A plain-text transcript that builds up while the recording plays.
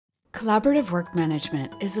Collaborative work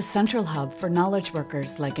management is a central hub for knowledge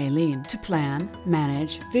workers like Aileen to plan,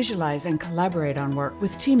 manage, visualize, and collaborate on work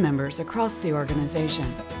with team members across the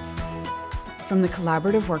organization. From the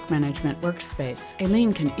Collaborative Work Management Workspace,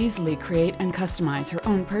 Aileen can easily create and customize her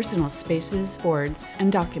own personal spaces, boards,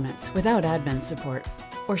 and documents without admin support.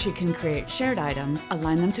 Or she can create shared items,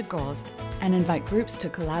 align them to goals, and invite groups to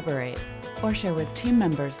collaborate, or share with team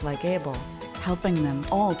members like Abel, helping them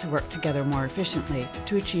all to work together more efficiently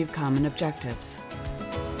to achieve common objectives.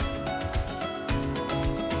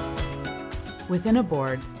 Within a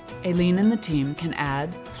board, Aileen and the team can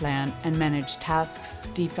add, plan, and manage tasks,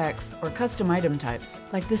 defects, or custom item types,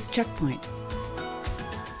 like this checkpoint,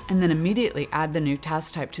 and then immediately add the new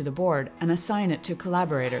task type to the board and assign it to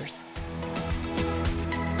collaborators.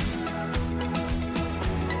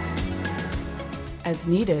 As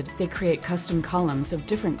needed, they create custom columns of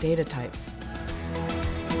different data types.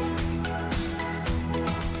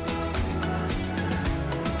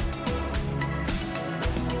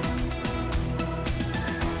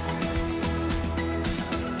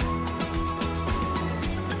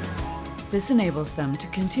 This enables them to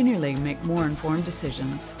continually make more informed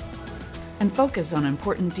decisions and focus on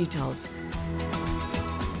important details.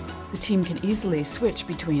 The team can easily switch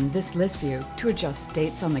between this list view to adjust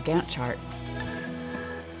dates on the Gantt chart,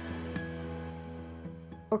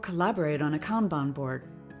 or collaborate on a Kanban board,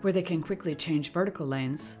 where they can quickly change vertical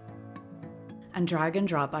lanes and drag and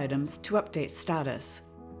drop items to update status.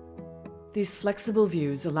 These flexible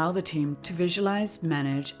views allow the team to visualize,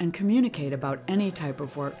 manage, and communicate about any type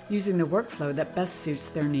of work using the workflow that best suits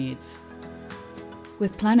their needs.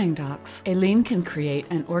 With planning docs, Aileen can create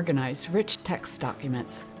and organize rich text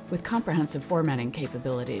documents with comprehensive formatting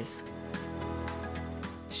capabilities.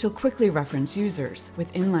 She'll quickly reference users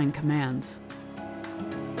with inline commands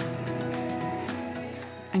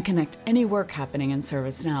and connect any work happening in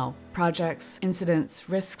ServiceNow, projects, incidents,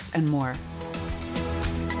 risks, and more.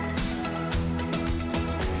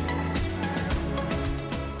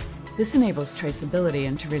 This enables traceability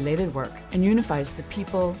into related work and unifies the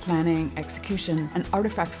people, planning, execution, and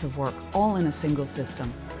artifacts of work all in a single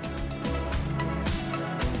system.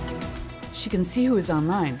 She can see who is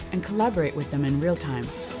online and collaborate with them in real time.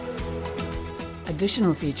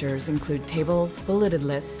 Additional features include tables, bulleted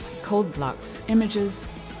lists, code blocks, images,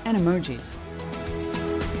 and emojis.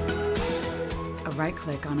 A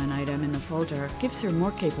right-click on an item in the folder gives her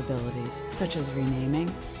more capabilities, such as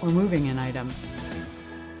renaming or moving an item.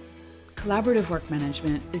 Collaborative work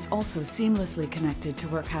management is also seamlessly connected to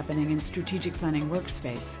work happening in Strategic Planning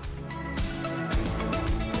Workspace.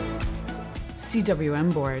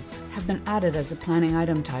 CWM boards have been added as a planning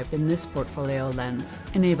item type in this portfolio lens,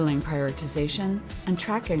 enabling prioritization and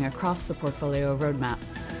tracking across the portfolio roadmap.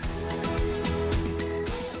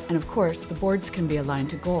 And of course, the boards can be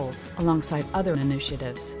aligned to goals alongside other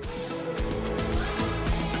initiatives.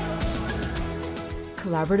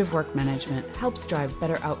 Collaborative work management helps drive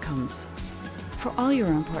better outcomes for all your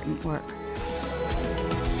important work.